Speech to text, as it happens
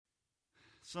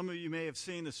Some of you may have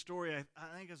seen the story,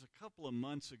 I think it was a couple of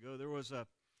months ago. There was a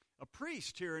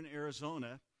priest here in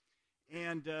Arizona,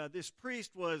 and this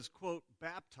priest was, quote,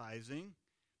 baptizing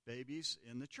babies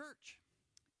in the church.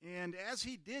 And as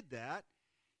he did that,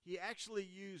 he actually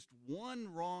used one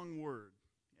wrong word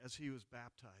as he was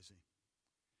baptizing.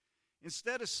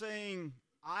 Instead of saying,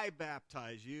 I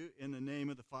baptize you in the name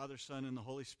of the Father, Son, and the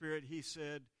Holy Spirit, he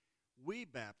said, we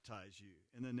baptize you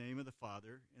in the name of the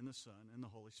Father, and the Son, and the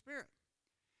Holy Spirit.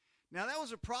 Now, that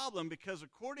was a problem because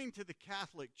according to the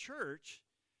Catholic Church,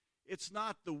 it's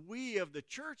not the we of the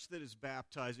church that is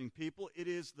baptizing people. It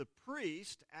is the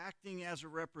priest acting as a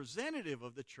representative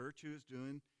of the church who is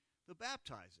doing the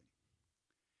baptizing.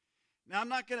 Now, I'm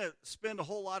not going to spend a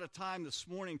whole lot of time this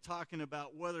morning talking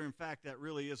about whether, in fact, that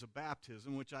really is a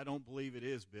baptism, which I don't believe it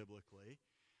is biblically.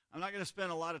 I'm not going to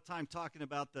spend a lot of time talking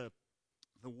about the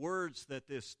words that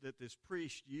this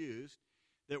priest used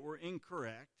that were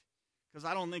incorrect, because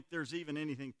I don't think there's even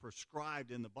anything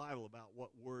prescribed in the Bible about what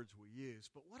words we use.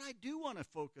 But what I do want to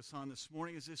focus on this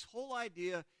morning is this whole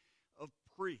idea of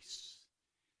priests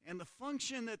and the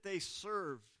function that they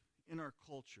serve in our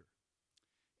culture.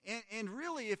 And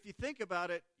really, if you think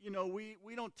about it, you know, we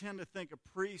don't tend to think of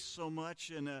priests so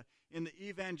much in the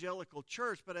evangelical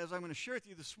church, but as I'm going to share with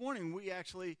you this morning, we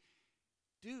actually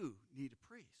do need a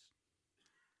priest.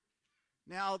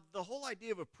 Now, the whole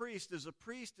idea of a priest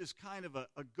is kind of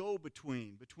a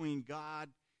go-between God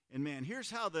and man.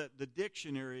 Here's how the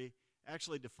dictionary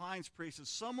actually defines priest as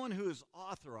someone who is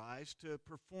authorized to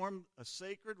perform a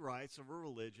sacred rites of a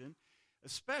religion,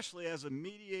 especially as a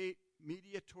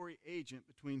mediatory agent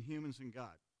between humans and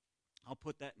God. I'll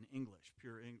put that in English,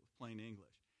 plain English.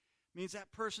 It means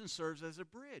that person serves as a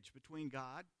bridge between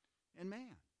God and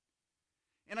man.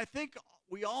 And I think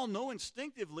we all know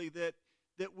instinctively that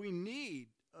we need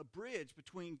a bridge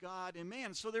between God and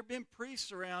man. So there have been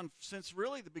priests around since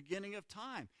really the beginning of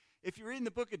time. If you read in the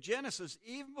book of Genesis,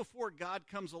 even before God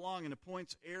comes along and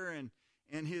appoints Aaron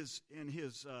and his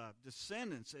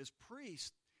descendants as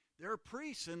priests, there are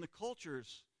priests in the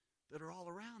cultures that are all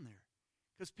around there.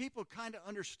 Because people kind of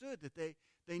understood that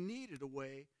they needed a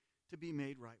way to be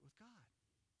made right with God.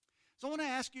 So I want to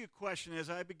ask you a question as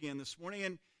I begin this morning.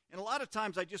 And a lot of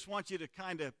times I just want you to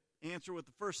kind of answer with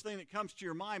the first thing that comes to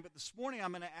your mind. But this morning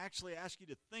I'm going to actually ask you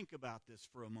to think about this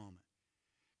for a moment.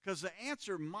 Because the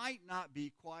answer might not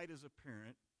be quite as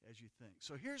apparent as you think.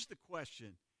 So here's the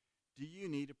question. Do you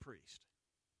need a priest?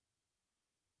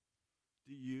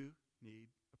 Do you need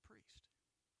a priest?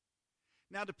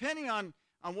 Now, depending on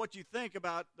what you think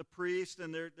about the priest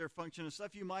and their function and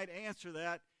stuff, you might answer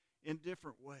that in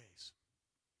different ways.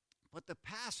 But the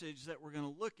passage that we're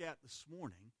going to look at this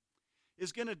morning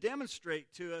is going to demonstrate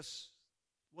to us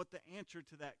what the answer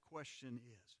to that question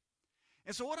is.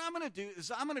 And so what I'm going to do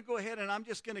is I'm going to go ahead and I'm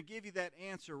just going to give you that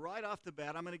answer right off the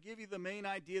bat. I'm going to give you the main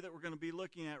idea that we're going to be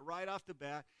looking at right off the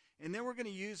bat, and then we're going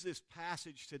to use this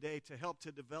passage today to help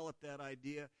to develop that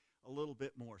idea a little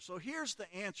bit more. So here's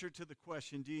the answer to the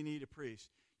question, do you need a priest?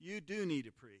 You do need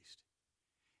a priest.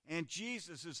 And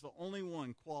Jesus is the only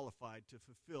one qualified to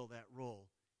fulfill that role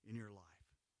in your life.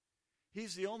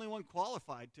 He's the only one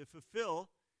qualified to fulfill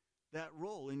that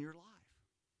role in your life.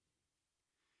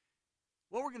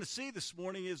 What we're going to see this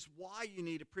morning is why you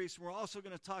need a priest. And we're also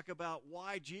going to talk about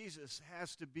why Jesus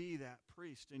has to be that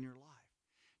priest in your life.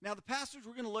 Now, the passage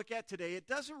we're going to look at today, it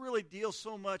doesn't really deal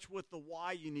so much with the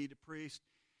why you need a priest.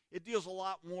 It deals a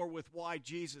lot more with why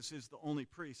Jesus is the only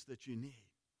priest that you need.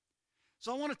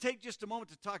 So I want to take just a moment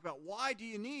to talk about why do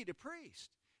you need a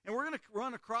priest? And we're going to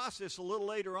run across this a little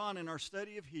later on in our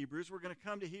study of Hebrews. We're going to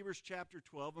come to Hebrews chapter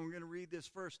 12, and we're going to read this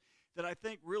verse that I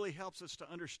think really helps us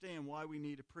to understand why we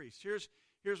need a priest.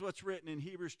 Here's what's written in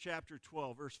Hebrews chapter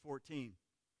 12, verse 14.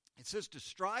 It says, to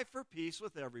strive for peace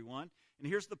with everyone, and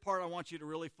here's the part I want you to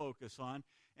really focus on,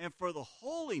 and for the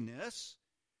holiness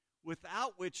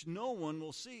without which no one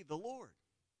will see the Lord.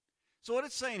 So what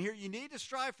it's saying here, you need to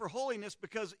strive for holiness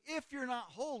because if you're not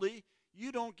holy,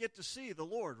 you don't get to see the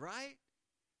Lord, right?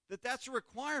 That's a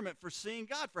requirement for seeing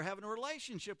God, for having a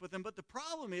relationship with Him. But the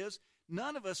problem is,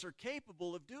 none of us are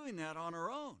capable of doing that on our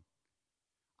own.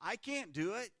 I can't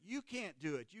do it. You can't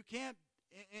do it. You can't.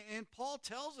 And Paul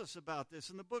tells us about this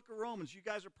in the book of Romans. You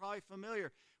guys are probably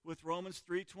familiar with Romans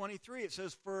 3:23. It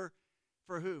says, for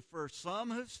who? For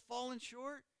some have fallen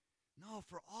short? No,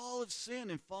 for all have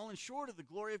sinned and fallen short of the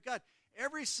glory of God.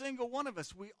 Every single one of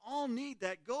us, we all need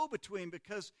that go-between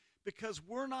because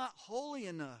we're not holy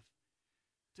enough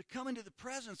to come into the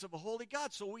presence of a holy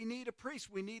God. So we need a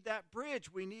priest. We need that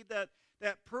bridge. We need that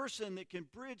person that can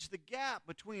bridge the gap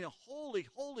between a holy,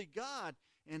 holy God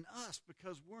and us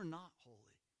because we're not holy.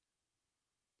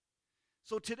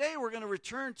 So today we're going to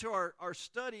return to our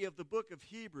study of the book of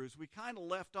Hebrews. We kind of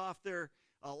left off there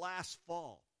last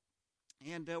fall.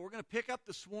 And we're going to pick up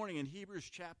this morning in Hebrews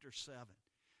chapter 7.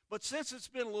 But since it's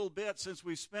been a little bit since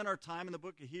we've spent our time in the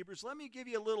book of Hebrews, let me give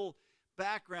you a little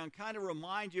background, kind of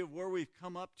remind you of where we've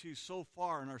come up to so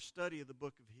far in our study of the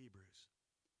book of Hebrews.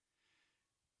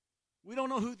 We don't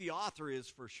know who the author is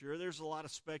for sure. There's a lot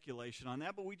of speculation on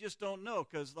that, but we just don't know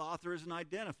because the author isn't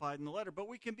identified in the letter. But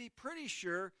we can be pretty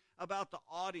sure about the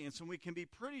audience, and we can be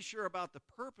pretty sure about the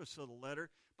purpose of the letter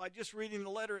by just reading the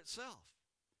letter itself.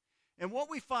 And what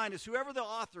we find is whoever the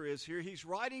author is here, he's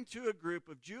writing to a group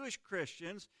of Jewish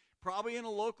Christians, probably in a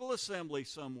local assembly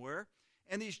somewhere,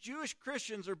 and these Jewish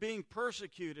Christians are being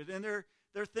persecuted, and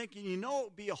they're thinking, it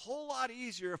would be a whole lot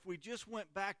easier if we just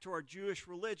went back to our Jewish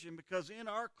religion, because in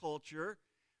our culture,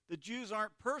 the Jews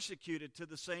aren't persecuted to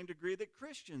the same degree that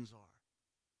Christians are.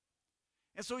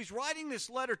 And so he's writing this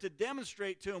letter to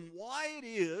demonstrate to them why it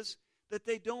is that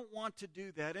they don't want to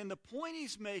do that. And the point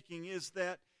he's making is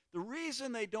that the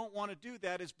reason they don't want to do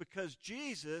that is because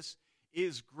Jesus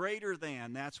is greater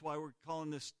than. That's why we're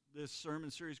calling this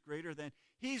sermon series Greater Than.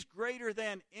 He's greater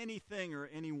than anything or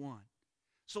anyone.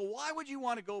 So why would you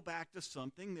want to go back to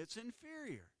something that's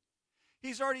inferior?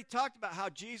 He's already talked about how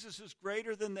Jesus is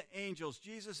greater than the angels.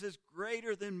 Jesus is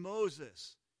greater than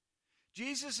Moses.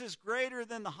 Jesus is greater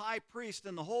than the high priest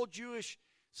and the whole Jewish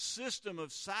system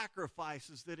of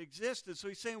sacrifices that existed. So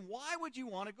he's saying, why would you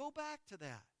want to go back to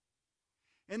that?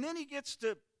 And then he gets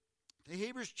to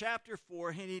Hebrews chapter 4,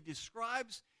 and he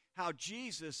describes how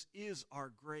Jesus is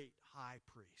our great high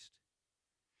priest.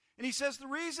 And he says the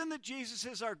reason that Jesus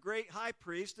is our great high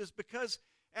priest is because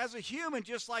as a human,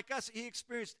 just like us, he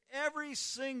experienced every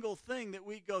single thing that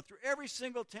we go through, every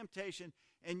single temptation,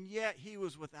 and yet he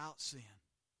was without sin.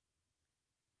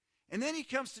 And then he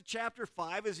comes to chapter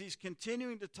 5 as he's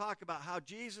continuing to talk about how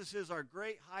Jesus is our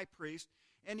great high priest,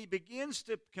 and he begins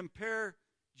to compare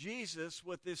Jesus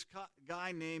with this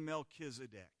guy named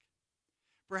Melchizedek.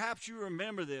 Perhaps you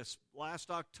remember this last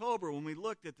October when we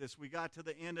looked at this. We got to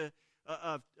the end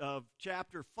of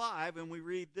chapter 5, and we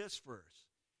read this verse.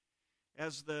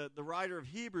 As the writer of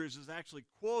Hebrews is actually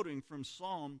quoting from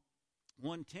Psalm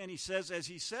 110, he says, as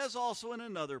he says also in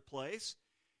another place,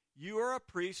 you are a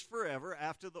priest forever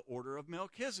after the order of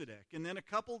Melchizedek. And then a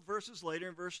couple verses later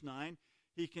in verse 9,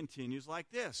 he continues like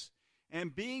this.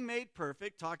 And being made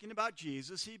perfect, talking about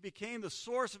Jesus, he became the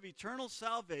source of eternal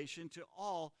salvation to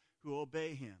all who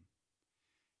obey him,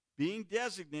 being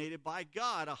designated by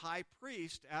God a high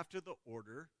priest after the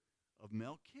order of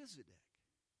Melchizedek.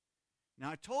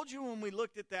 Now, I told you when we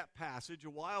looked at that passage a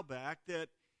while back that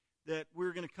we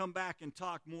were going to come back and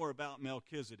talk more about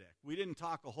Melchizedek. We didn't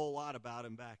talk a whole lot about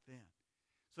him back then.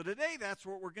 So today, that's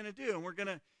what we're going to do, and we're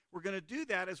going to do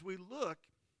that as we look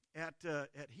at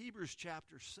Hebrews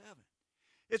chapter 7.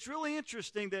 It's really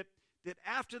interesting that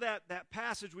after that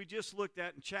passage we just looked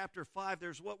at in chapter 5,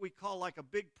 there's what we call like a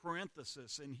big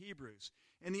parenthesis in Hebrews.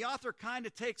 And the author kind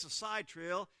of takes a side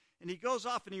trail, and he goes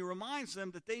off and he reminds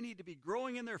them that they need to be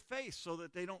growing in their faith so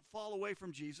that they don't fall away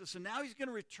from Jesus. And now he's going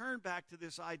to return back to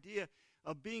this idea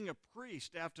of being a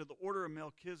priest after the order of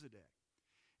Melchizedek.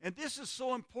 And this is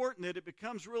so important that it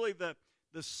becomes really the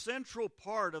central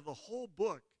part of the whole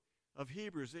book of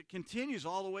Hebrews. It continues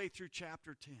all the way through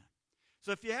chapter 10.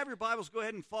 So if you have your Bibles, go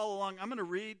ahead and follow along. I'm going to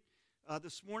read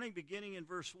this morning, beginning in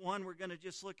verse 1. We're going to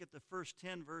just look at the first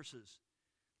 10 verses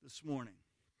this morning.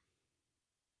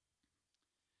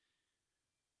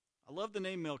 I love the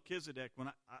name Melchizedek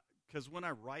because when I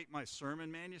write my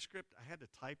sermon manuscript, I had to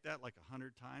type that like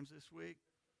 100 times this week.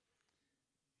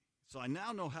 So I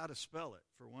now know how to spell it,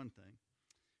 for one thing.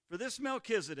 For this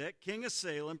Melchizedek, king of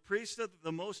Salem, priest of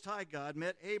the Most High God,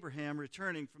 met Abraham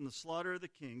returning from the slaughter of the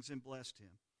kings and blessed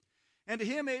him. And to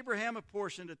him Abraham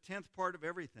apportioned a tenth part of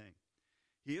everything.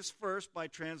 He is first, by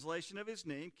translation of his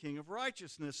name, King of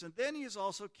Righteousness, and then he is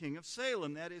also King of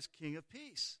Salem, that is, King of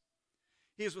Peace.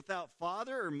 He is without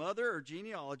father or mother or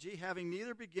genealogy, having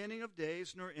neither beginning of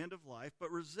days nor end of life, but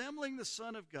resembling the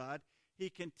Son of God, he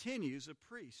continues a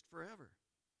priest forever.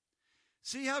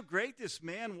 See how great this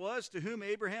man was, to whom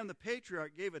Abraham the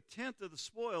patriarch gave a tenth of the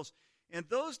spoils. And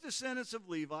those descendants of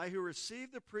Levi who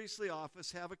received the priestly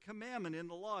office have a commandment in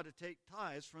the law to take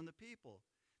tithes from the people.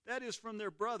 That is, from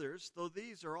their brothers, though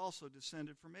these are also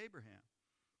descended from Abraham.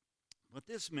 But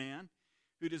this man,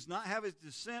 who does not have his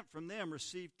descent from them,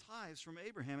 received tithes from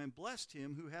Abraham and blessed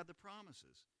him who had the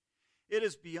promises. It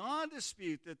is beyond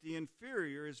dispute that the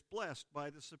inferior is blessed by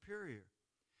the superior.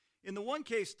 In the one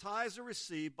case, tithes are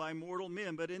received by mortal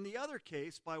men, but in the other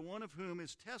case, by one of whom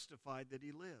is testified that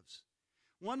he lives.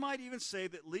 One might even say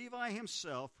that Levi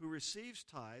himself, who receives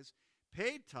tithes,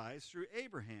 paid tithes through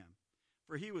Abraham,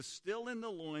 for he was still in the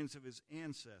loins of his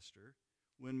ancestor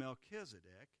when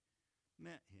Melchizedek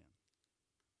met him.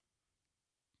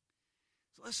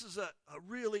 So this is a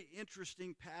really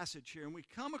interesting passage here, and we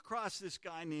come across this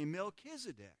guy named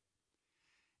Melchizedek.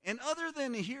 And other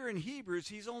than here in Hebrews,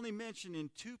 he's only mentioned in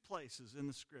 2 places in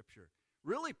the Scripture.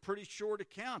 Really pretty short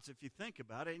accounts if you think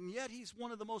about it, and yet he's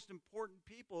one of the most important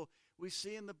people we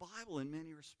see in the Bible in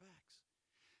many respects.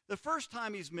 The first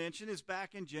time he's mentioned is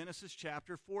back in Genesis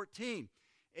chapter 14.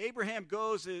 Abraham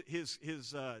goes, his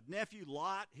nephew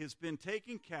Lot has been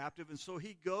taken captive, and so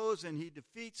he goes and he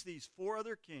defeats these 4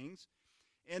 other kings,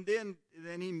 and then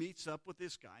he meets up with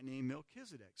this guy named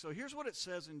Melchizedek. So here's what it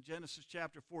says in Genesis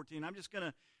chapter 14. I'm just going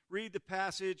to read the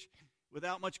passage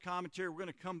without much commentary. We're going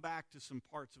to come back to some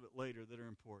parts of it later that are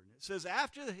important. It says,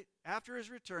 after his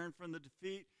return from the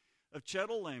defeat of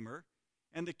Chedorlaomer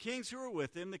and the kings who were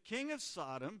with him, the king of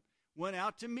Sodom went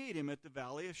out to meet him at the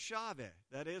valley of Shaveh,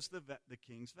 that is the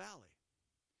king's valley.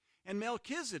 And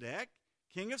Melchizedek,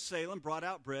 king of Salem, brought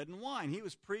out bread and wine. He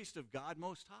was priest of God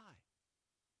Most High.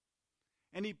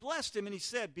 And he blessed him, and he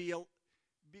said,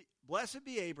 Blessed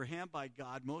be Abraham by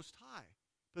God Most High,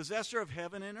 possessor of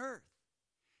heaven and earth.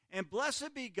 And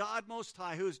blessed be God Most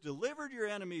High, who has delivered your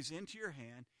enemies into your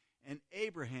hand. And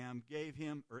Abram gave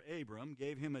him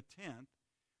a tenth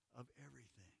of everything.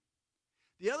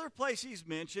 The other place he's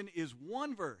mentioned is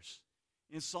one verse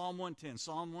in Psalm 110.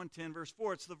 Psalm 110, verse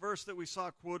 4. It's the verse that we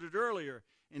saw quoted earlier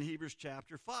in Hebrews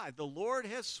chapter 5. The Lord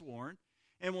has sworn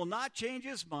and will not change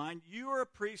his mind. You are a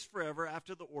priest forever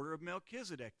after the order of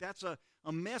Melchizedek. That's a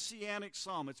messianic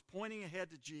psalm. It's pointing ahead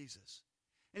to Jesus.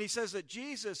 And he says that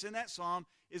Jesus in that psalm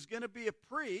is going to be a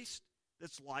priest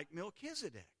that's like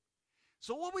Melchizedek.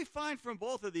 So what we find from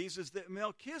both of these is that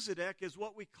Melchizedek is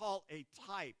what we call a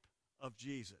type of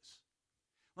Jesus.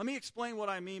 Let me explain what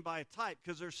I mean by a type,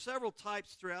 because there's several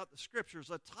types throughout the Scriptures.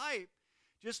 A type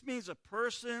just means a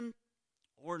person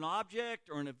or an object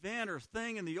or an event or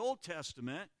thing in the Old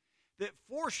Testament that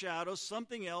foreshadows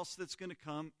something else that's going to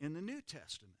come in the New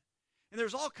Testament. And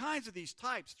there's all kinds of these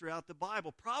types throughout the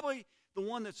Bible. Probably the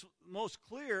one that's most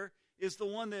clear is the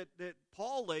one that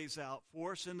Paul lays out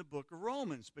for us in the book of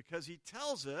Romans, because he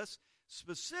tells us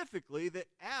specifically that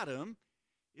Adam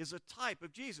is a type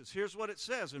of Jesus. Here's what it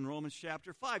says in Romans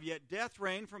chapter 5. Yet death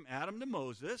reigned from Adam to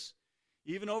Moses,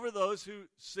 even over those whose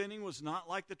sinning was not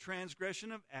like the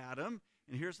transgression of Adam.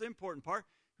 And here's the important part,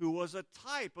 who was a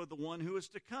type of the one who is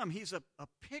to come. He's a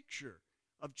picture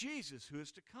of Jesus who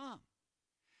is to come.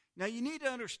 Now you need to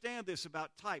understand this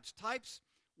about types. Types,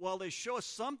 while they show us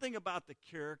something about the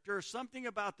character, something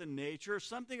about the nature,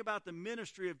 something about the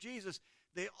ministry of Jesus,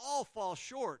 they all fall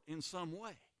short in some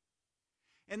way.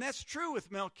 And that's true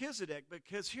with Melchizedek,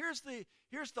 because here's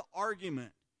the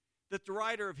argument that the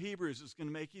writer of Hebrews is going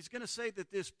to make. He's going to say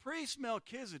that this priest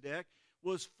Melchizedek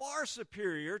was far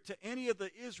superior to any of the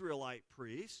Israelite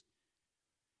priests,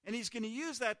 and he's going to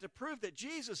use that to prove that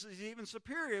Jesus is even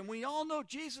superior. And we all know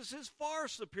Jesus is far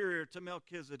superior to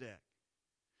Melchizedek.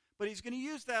 But he's going to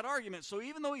use that argument. So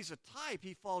even though he's a type,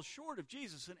 he falls short of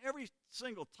Jesus. And every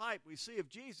single type we see of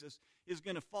Jesus is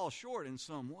going to fall short in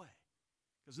some way,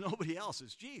 because nobody else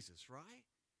is Jesus, right?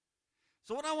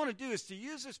 So what I want to do is to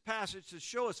use this passage to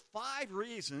show us 5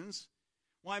 reasons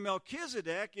why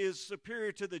Melchizedek is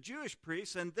superior to the Jewish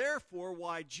priests, and therefore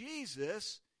why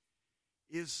Jesus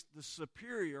is the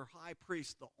superior high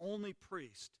priest, the only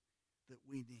priest that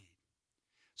we need.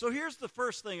 So here's the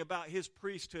first thing about his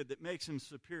priesthood that makes him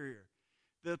superior.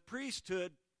 The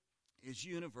priesthood is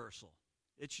universal.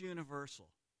 It's universal.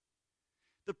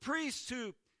 The priests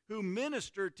who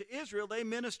ministered to Israel, they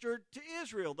ministered to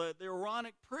Israel, the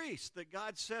Aaronic priests that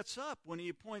God sets up when he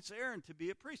appoints Aaron to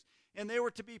be a priest. And they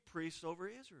were to be priests over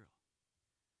Israel.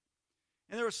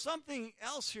 And there was something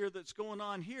else here that's going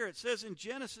on here. It says in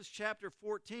Genesis chapter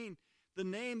 14, the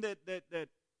name that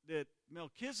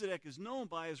Melchizedek is known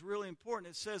by is really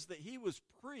important. It says that he was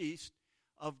priest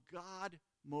of God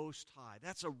Most High.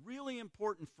 That's a really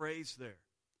important phrase there.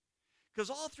 Because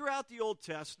all throughout the Old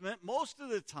Testament, most of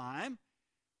the time,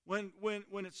 when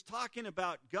it's talking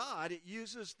about God, it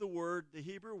uses the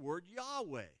Hebrew word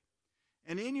Yahweh.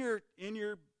 And in your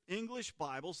English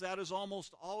Bibles, that is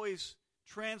almost always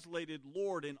translated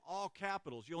Lord in all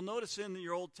capitals. You'll notice in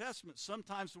your Old Testament,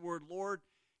 sometimes the word Lord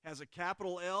has a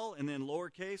capital L and then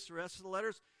lowercase, the rest of the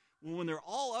letters. When they're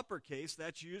all uppercase,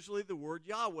 that's usually the word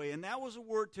Yahweh. And that was a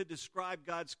word to describe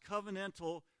God's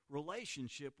covenantal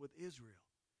relationship with Israel.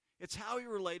 It's how he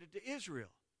related to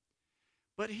Israel.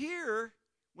 But here,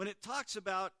 when it talks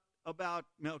about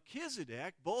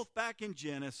Melchizedek, both back in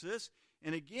Genesis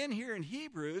and again here in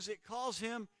Hebrews, it calls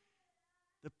him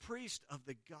the priest of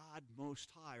the God Most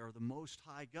High, or the Most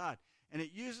High God. And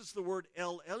it uses the word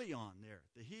El Elyon there,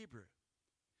 the Hebrew.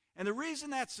 And the reason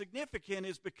that's significant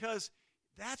is because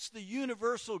that's the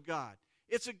universal God.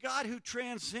 It's a God who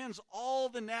transcends all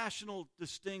the national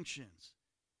distinctions.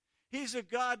 He's a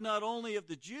God not only of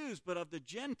the Jews, but of the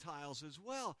Gentiles as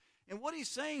well. And what he's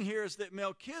saying here is that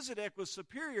Melchizedek was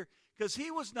superior because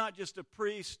he was not just a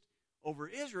priest over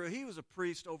Israel, he was a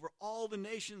priest over all the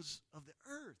nations of the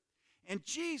earth. And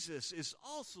Jesus is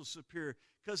also superior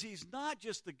because he's not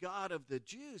just the God of the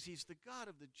Jews, he's the God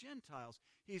of the Gentiles.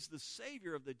 He's the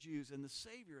Savior of the Jews and the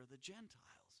Savior of the Gentiles.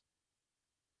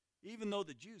 Even though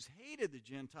the Jews hated the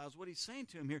Gentiles, what he's saying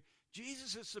to him here,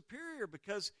 Jesus is superior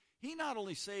because he not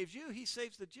only saves you, he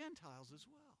saves the Gentiles as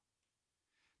well.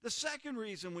 The second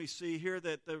reason we see here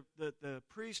that the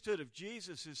priesthood of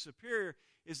Jesus is superior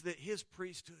is that his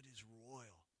priesthood is royal.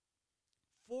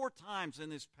 4 times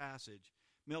in this passage,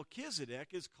 Melchizedek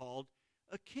is called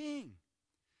a king.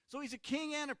 So he's a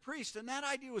king and a priest, and that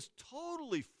idea was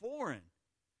totally foreign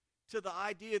to the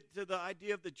idea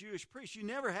of the Jewish priest. You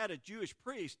never had a Jewish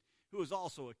priest who was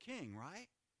also a king, right?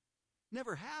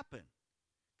 Never happened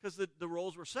because the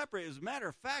roles were separated. As a matter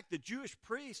of fact, the Jewish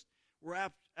priests were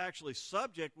actually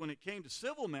subject, when it came to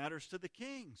civil matters, to the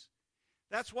kings.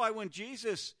 That's why when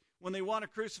they want to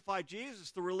crucify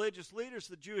Jesus, the religious leaders,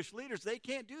 the Jewish leaders, they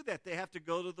can't do that. They have to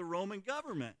go to the Roman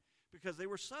government because they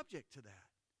were subject to that.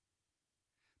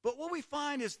 But what we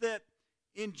find is that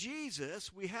in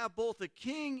Jesus, we have both a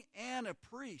king and a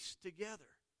priest together.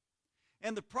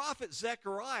 And the prophet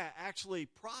Zechariah actually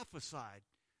prophesied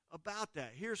about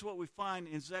that. Here's what we find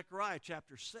in Zechariah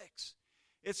chapter 6.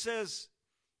 It says,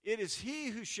 "It is he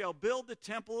who shall build the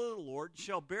temple of the Lord,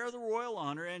 shall bear the royal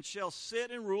honor, and shall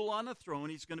sit and rule on the throne."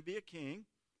 He's going to be a king.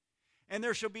 "And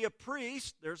there shall be a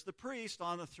priest," there's the priest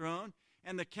on the throne,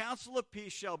 "and the council of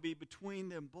peace shall be between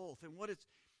them both." And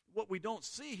what we don't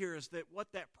see here is that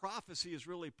what that prophecy is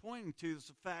really pointing to is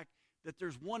the fact that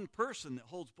there's one person that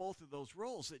holds both of those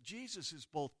roles, that Jesus is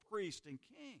both priest and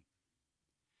king.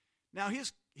 Now,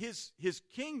 his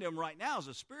kingdom right now is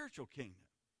a spiritual kingdom.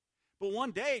 But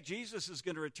one day, Jesus is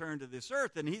going to return to this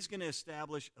earth, and he's going to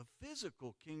establish a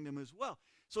physical kingdom as well.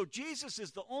 So Jesus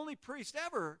is the only priest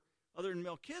ever, other than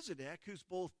Melchizedek, who's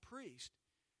both priest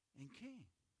and king.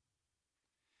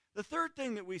 The third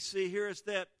thing that we see here is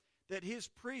that his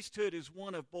priesthood is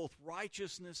one of both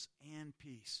righteousness and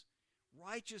peace.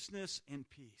 Righteousness and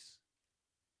peace.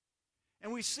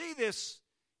 And we see this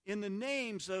in the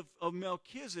names of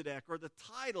Melchizedek, or the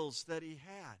titles that he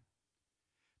had.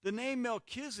 The name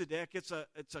Melchizedek, it's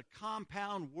a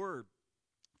compound word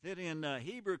that in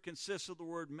Hebrew consists of the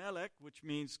word melech, which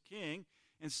means king,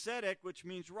 and tzedek, which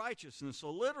means righteousness.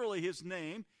 So literally his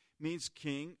name means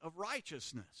king of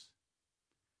righteousness.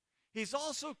 He's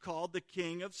also called the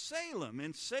king of Salem.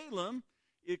 And Salem,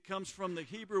 it comes from the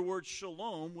Hebrew word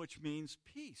shalom, which means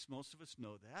peace. Most of us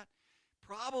know that.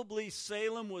 Probably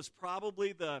Salem was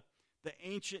probably the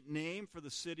ancient name for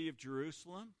the city of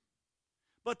Jerusalem.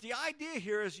 But the idea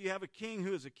here is you have a king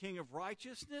who is a king of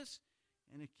righteousness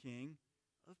and a king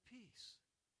of peace.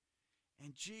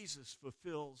 And Jesus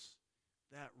fulfills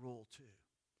that role too.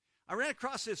 I ran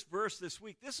across this verse this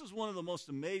week. This is one of the most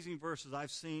amazing verses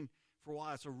I've seen for a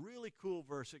while. It's a really cool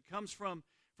verse. It comes from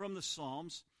the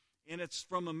Psalms, and it's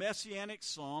from a messianic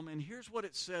psalm. And here's what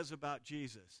it says about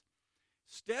Jesus.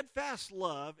 "Steadfast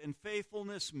love and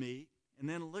faithfulness meet," and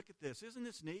then look at this. Isn't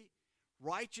this neat?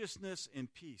 "Righteousness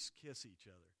and peace kiss each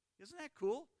other." Isn't that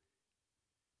cool?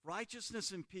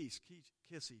 Righteousness and peace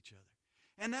kiss each other.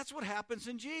 And that's what happens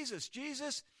in Jesus.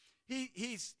 Jesus,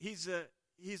 he's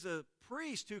a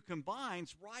priest who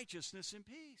combines righteousness and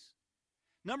peace.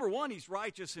 Number one, he's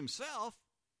righteous himself,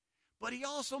 but he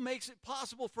also makes it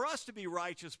possible for us to be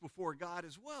righteous before God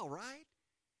as well, right?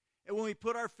 And when we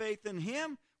put our faith in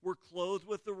him, we're clothed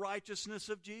with the righteousness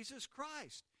of Jesus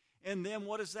Christ. And then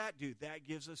what does that do? That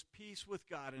gives us peace with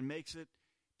God and makes it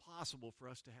possible for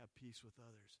us to have peace with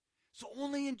others. So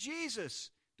only in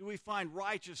Jesus do we find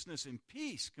righteousness and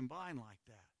peace combined like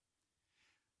that.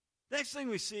 Next thing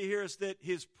we see here is that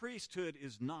his priesthood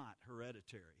is not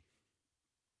hereditary.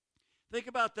 Think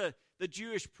about the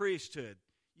Jewish priesthood.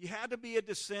 You had to be a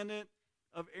descendant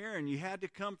of Aaron. You had to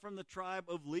come from the tribe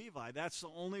of Levi. That's the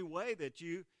only way that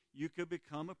you could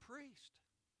become a priest.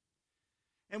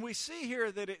 And we see here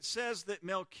that it says that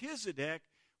Melchizedek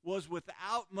was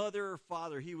without mother or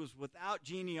father. He was without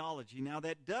genealogy. Now,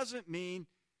 that doesn't mean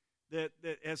that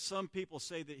as some people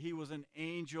say, that he was an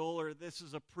angel or this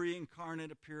is a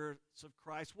pre-incarnate appearance of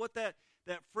Christ. What that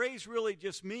phrase really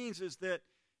just means is that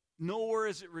nowhere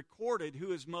is it recorded who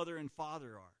his mother and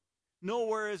father are.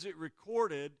 Nowhere is it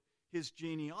recorded his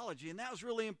genealogy. And that was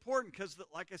really important because,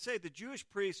 like I say, the Jewish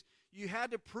priests, you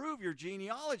had to prove your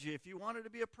genealogy if you wanted to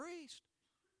be a priest.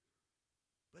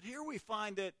 But here we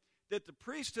find that the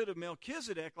priesthood of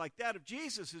Melchizedek, like that of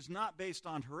Jesus, is not based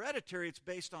on hereditary. It's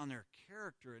based on their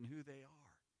character and who they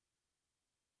are.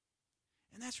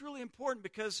 And that's really important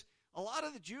because a lot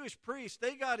of the Jewish priests,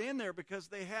 they got in there because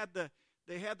they had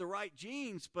the right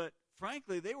genes, but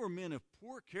frankly, they were men of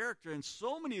poor character, and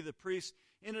so many of the priests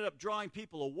ended up drawing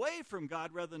people away from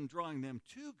God rather than drawing them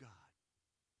to God.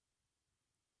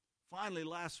 Finally,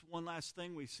 one last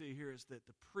thing we see here is that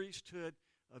the priesthood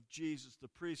of Jesus, the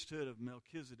priesthood of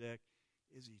Melchizedek,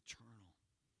 is eternal.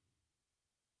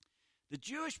 The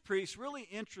Jewish priests, really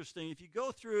interesting, if you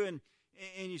go through and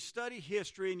you study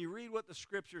history and you read what the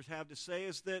scriptures have to say,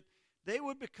 is that they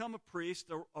would become a priest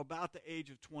about the age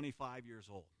of 25 years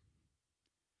old.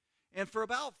 And for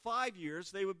about 5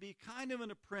 years, they would be kind of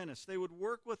an apprentice. They would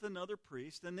work with another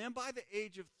priest, and then by the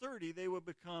age of 30, they would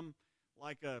become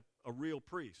like a real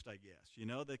priest, I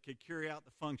guess, that could carry out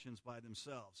the functions by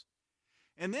themselves.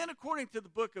 And then, according to the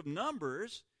book of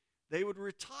Numbers, they would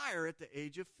retire at the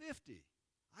age of 50.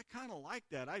 I kind of like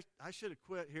that. I should have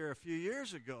quit here a few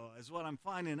years ago, is what I'm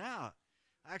finding out.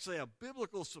 I actually have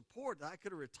biblical support that I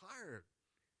could have retired.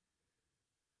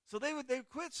 So they would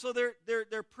quit, so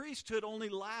their priesthood only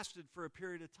lasted for a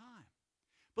period of time.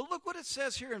 But look what it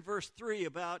says here in verse 3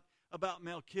 about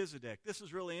Melchizedek. This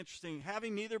is really interesting.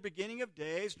 Having neither beginning of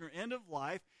days nor end of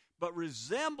life, but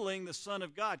resembling the Son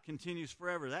of God, continues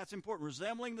forever. That's important.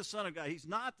 Resembling the Son of God. He's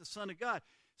not the Son of God.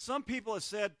 Some people have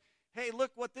said, hey,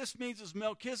 look, what this means is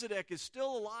Melchizedek is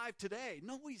still alive today.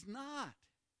 No, he's not.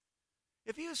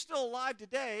 If he was still alive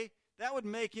today, that would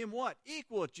make him what?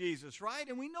 Equal with Jesus, right?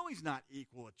 And we know he's not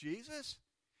equal with Jesus.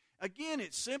 Again,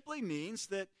 it simply means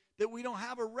that we don't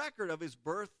have a record of his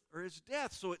birth or his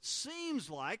death. So it seems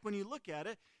like, when you look at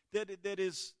it, that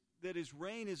his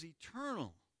reign is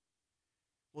eternal.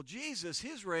 Well, Jesus,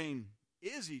 his reign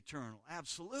is eternal,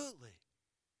 absolutely.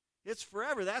 It's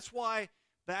forever. That's why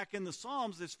back in the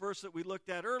Psalms, this verse that we looked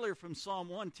at earlier from Psalm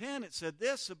 110, it said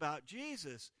this about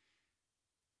Jesus,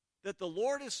 that the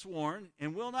Lord has sworn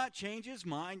and will not change his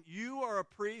mind. You are a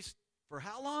priest for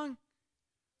how long?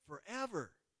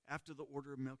 Forever, after the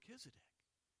order of Melchizedek.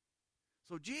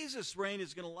 So Jesus' reign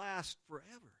is going to last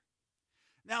forever.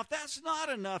 Now, if that's not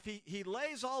enough, he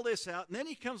lays all this out, and then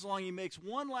he comes along, he makes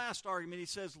one last argument. He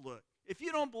says, look, if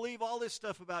you don't believe all this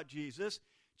stuff about Jesus,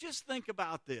 just think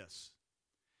about this.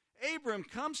 Abram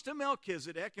comes to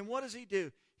Melchizedek, and what does he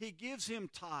do? He gives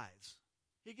him tithes.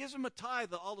 He gives him a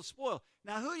tithe of all the spoil.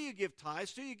 Now, who do you give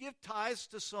tithes to? You give tithes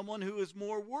to someone who is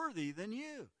more worthy than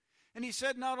you. And he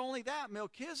said not only that,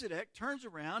 Melchizedek turns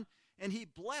around and he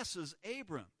blesses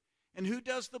Abram. And who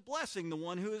does the blessing? The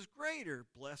one who is greater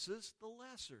blesses the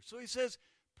lesser. So he says,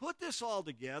 put this all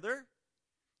together,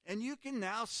 and you can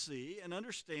now see and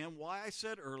understand why I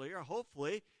said earlier,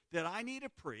 hopefully, that I need a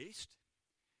priest,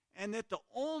 and that the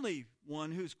only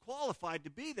one who's qualified to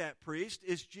be that priest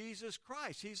is Jesus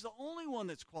Christ. He's the only one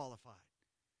that's qualified.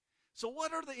 So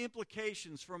what are the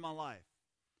implications for my life?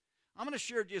 I'm going to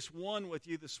share just one with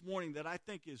you this morning that I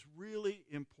think is really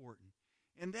important.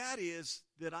 And that is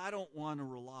that I don't want to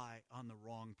rely on the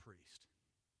wrong priest.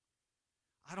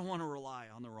 I don't want to rely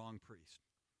on the wrong priest.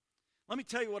 Let me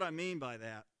tell you what I mean by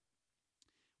that.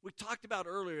 We talked about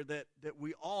earlier that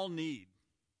we all need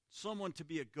someone to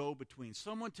be a go-between,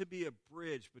 someone to be a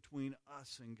bridge between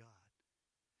us and God.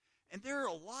 And there are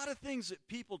a lot of things that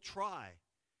people try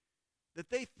that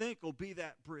they think will be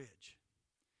that bridge.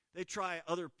 They try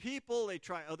other people, they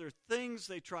try other things,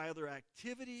 they try other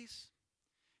activities,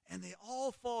 and they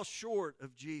all fall short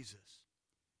of Jesus.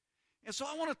 And so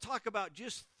I want to talk about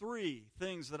just 3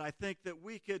 things that I think that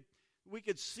we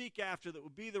could seek after that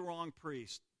would be the wrong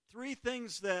priest. 3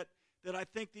 things that I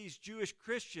think these Jewish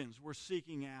Christians were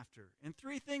seeking after. And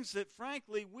 3 things that,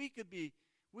 frankly, we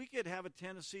could have a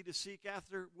tendency to seek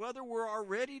after, whether we're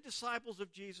already disciples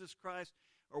of Jesus Christ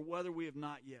or whether we have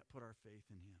not yet put our faith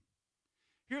in him.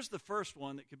 Here's the first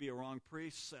one that could be a wrong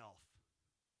priest: self.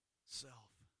 Self.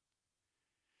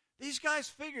 These guys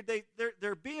figured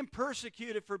they're being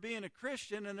persecuted for being a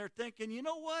Christian, and they're thinking, you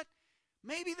know what?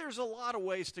 Maybe there's a lot of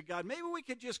ways to God. Maybe we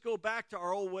could just go back to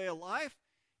our old way of life,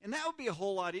 and that would be a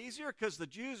whole lot easier because the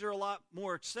Jews are a lot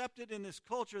more accepted in this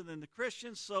culture than the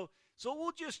Christians, so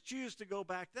we'll just choose to go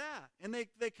back that. And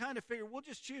they kind of figure, we'll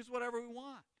just choose whatever we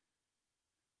want.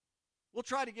 We'll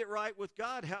try to get right with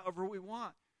God however we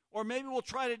want. Or maybe we'll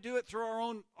try to do it through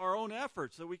our own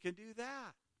efforts, so we can do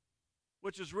that,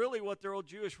 which is really what their old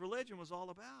Jewish religion was all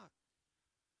about.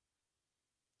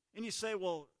 And you say,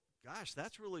 well, gosh,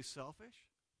 that's really selfish.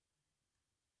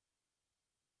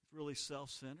 It's really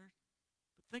self-centered.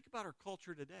 But think about our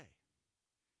culture today.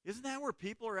 Isn't that where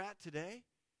people are at today?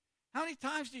 How many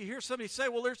times do you hear somebody say,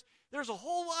 well, there's a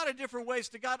whole lot of different ways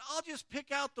to God. I'll just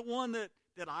pick out the one that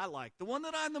I like, the one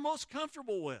that I'm the most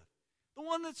comfortable with, the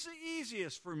one that's the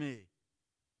easiest for me.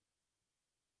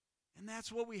 And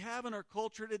that's what we have in our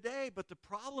culture today. But the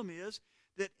problem is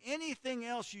that anything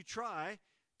else you try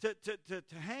to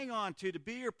hang on to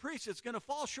be your priest, it's going to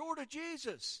fall short of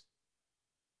Jesus.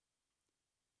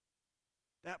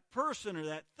 That person or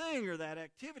that thing or that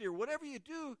activity or whatever you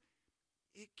do,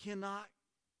 it cannot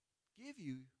give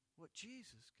you what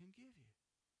Jesus can give you.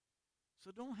 So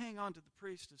don't hang on to the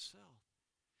priest of self.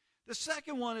 The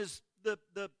second one is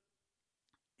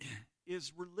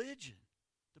is religion,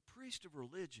 the priest of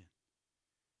religion.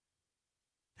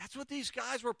 That's what these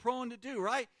guys were prone to do,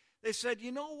 right? They said,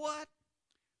 you know what?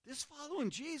 This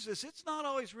following Jesus, it's not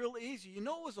always real easy. You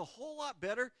know, it was a whole lot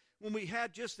better when we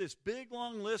had just this big,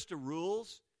 long list of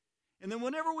rules. And then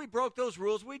whenever we broke those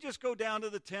rules, we just go down to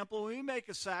the temple, and we make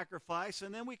a sacrifice,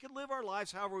 and then we could live our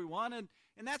lives however we want. And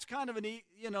that's kind of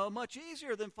much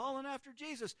easier than following after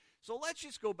Jesus. So let's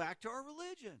just go back to our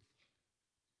religion.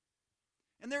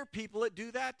 And there are people that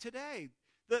do that today.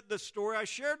 The story I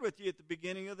shared with you at the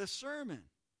beginning of the sermon,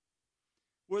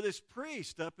 where this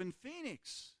priest up in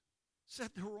Phoenix said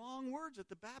the wrong words at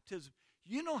the baptism.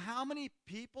 You know how many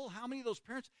people, how many of those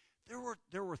parents, there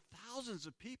were thousands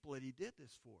of people that he did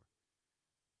this for.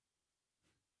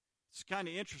 It's kind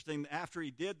of interesting. After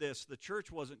he did this, the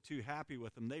church wasn't too happy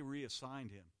with him. They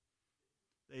reassigned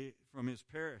him from his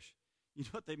parish. You know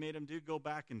what they made him do? Go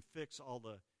back and fix all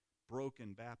the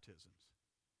broken baptisms.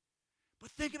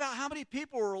 But think about how many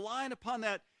people were relying upon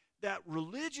that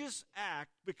religious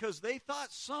act because they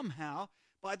thought somehow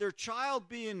by their child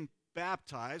being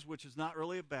baptized, which is not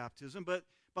really a baptism, but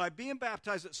by being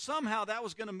baptized, that somehow that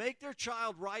was going to make their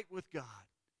child right with God.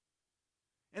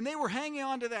 And they were hanging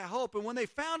on to that hope. And when they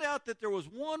found out that there was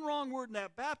one wrong word in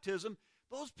that baptism,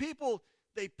 those people,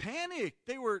 they panicked.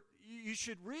 You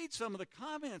should read some of the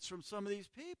comments from some of these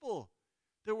people.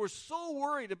 They were so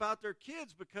worried about their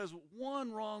kids because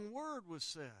one wrong word was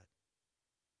said.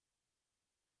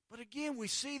 But again, we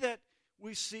see that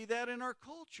in our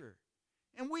culture.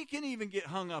 And we can even get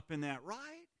hung up in that,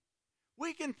 right?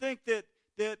 We can think that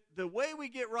the way we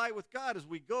get right with God is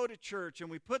we go to church and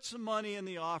we put some money in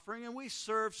the offering and we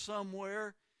serve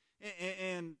somewhere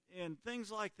and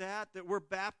things like that we're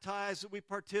baptized, that we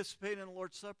participate in the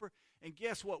Lord's Supper. And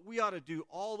guess what? We ought to do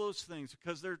all those things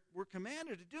because we're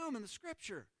commanded to do them in the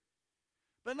Scripture.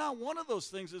 But not one of those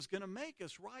things is going to make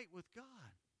us right with God.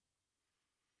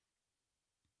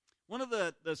 One of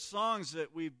the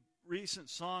recent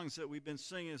songs that we've been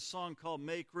singing is a song called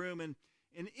Make Room. And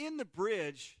in the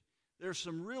bridge, there's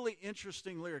some really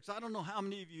interesting lyrics. I don't know how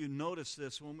many of you noticed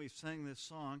this when we sang this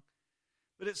song,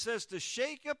 but it says, to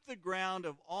shake up the ground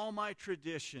of all my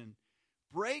tradition,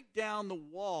 break down the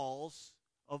walls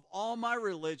of all my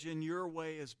religion, your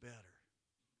way is better.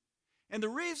 And the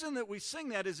reason that we sing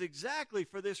that is exactly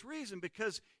for this reason,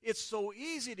 because it's so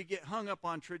easy to get hung up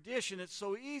on tradition. It's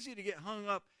so easy to get hung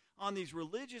up on these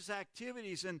religious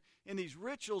activities and these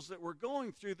rituals that we're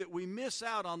going through that we miss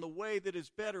out on the way that is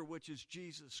better, which is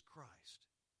Jesus Christ.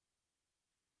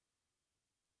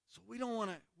 So we don't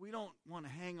want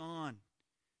to hang on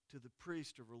to the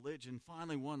priest of religion.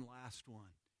 Finally, one last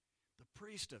one, the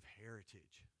priest of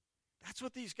heritage. That's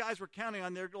what these guys were counting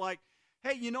on. They're like,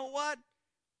 hey, you know what?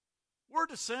 We're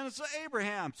descendants of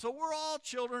Abraham, so we're all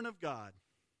children of God.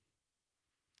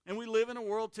 And we live in a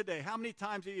world today. How many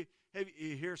times do you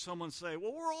hear someone say,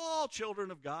 well, we're all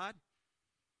children of God?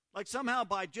 Like somehow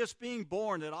by just being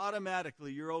born that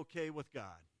automatically you're okay with God.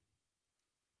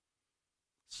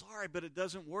 Sorry, but it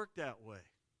doesn't work that way.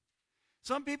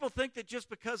 Some people think that just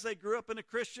because they grew up in a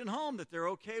Christian home that they're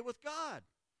okay with God.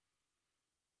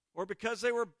 Or because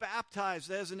they were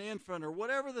baptized as an infant or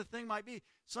whatever the thing might be.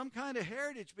 Some kind of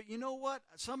heritage. But you know what?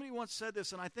 Somebody once said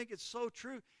this, and I think it's so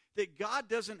true, that God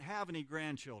doesn't have any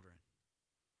grandchildren.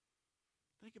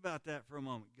 Think about that for a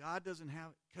moment. God doesn't have,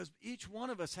 because each one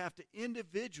of us have to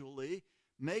individually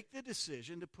make the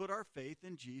decision to put our faith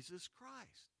in Jesus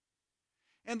Christ.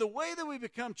 And the way that we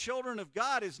become children of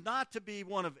God is not to be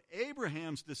one of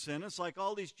Abraham's descendants like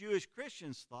all these Jewish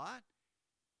Christians thought.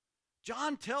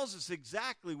 John tells us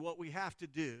exactly what we have to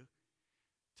do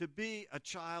to be a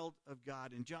child of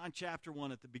God. In John chapter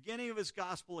 1, at the beginning of his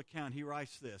gospel account, he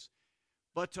writes this,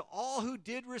 but to all who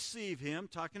did receive him,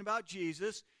 talking about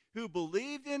Jesus, who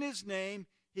believed in his name,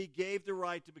 he gave the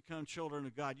right to become children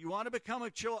of God. You want to become a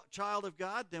child of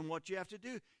God? Then what you have to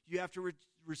do, you have to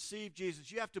receive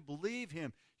Jesus, you have to believe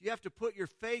him. You have to put your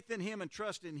faith in him and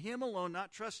trust in him alone,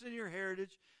 not trust in your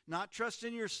heritage, not trust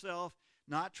in yourself,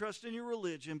 not trust in your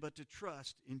religion, but to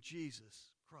trust in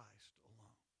Jesus Christ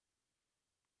alone.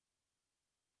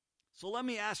 So let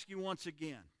me ask you once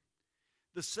again,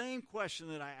 the same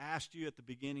question that I asked you at the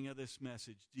beginning of this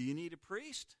message. Do you need a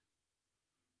priest?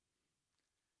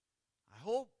 I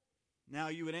hope now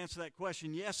you would answer that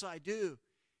question, yes, I do,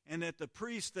 and that the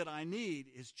priest that I need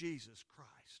is Jesus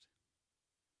Christ.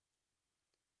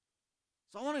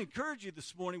 So I want to encourage you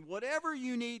this morning, whatever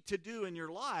you need to do in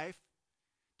your life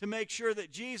to make sure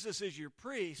that Jesus is your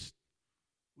priest,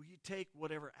 will you take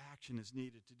whatever action is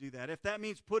needed to do that? If that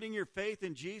means putting your faith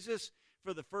in Jesus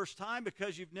for the first time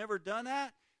because you've never done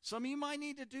that, some of you might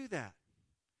need to do that.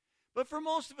 But for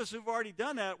most of us who've already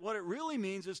done that, what it really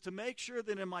means is to make sure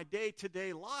that in my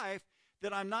day-to-day life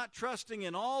that I'm not trusting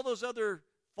in all those other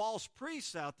false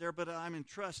priests out there, but I'm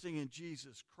entrusting in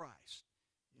Jesus Christ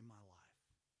in my life.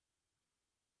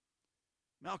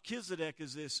 Melchizedek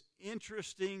is this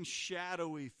interesting,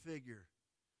 shadowy figure.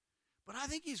 But I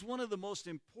think he's one of the most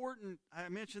important, I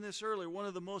mentioned this earlier, one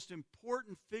of the most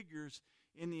important figures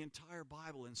in the entire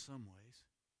Bible in some ways.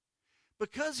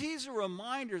 Because he's a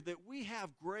reminder that we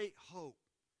have great hope.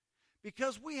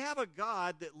 Because we have a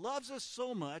God that loves us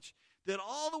so much that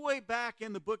all the way back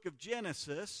in the book of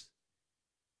Genesis,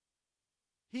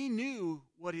 he knew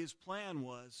what his plan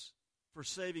was for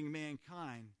saving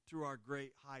mankind through our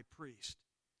great high priest,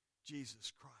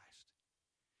 Jesus Christ.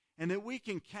 And that we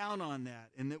can count on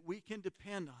that, and that we can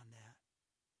depend on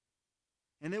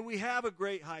that. And that we have a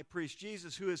great high priest,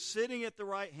 Jesus, who is sitting at the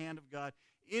right hand of God,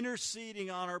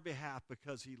 interceding on our behalf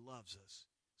because he loves us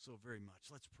so very much.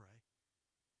 Let's pray.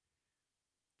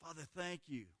 Father, thank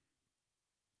you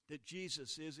that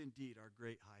Jesus is indeed our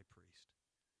great high priest.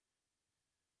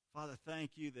 Father,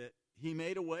 thank you that he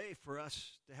made a way for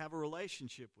us to have a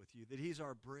relationship with you, that he's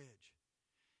our bridge.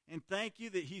 And thank you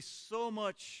that he's so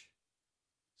much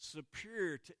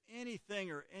superior to anything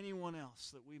or anyone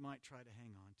else that we might try to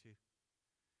hang on to.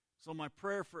 So my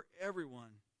prayer for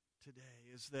everyone today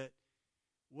is that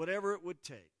whatever it would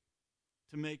take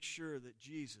to make sure that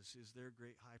Jesus is their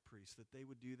great high priest, that they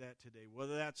would do that today,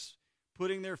 whether that's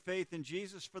putting their faith in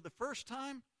Jesus for the first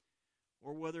time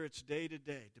or whether it's day to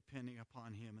day, depending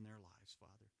upon him in their lives,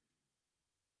 Father.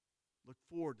 Look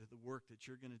forward to the work that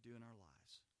you're going to do in our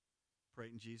lives. Pray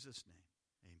in Jesus' name.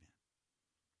 Amen.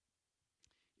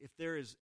 If there is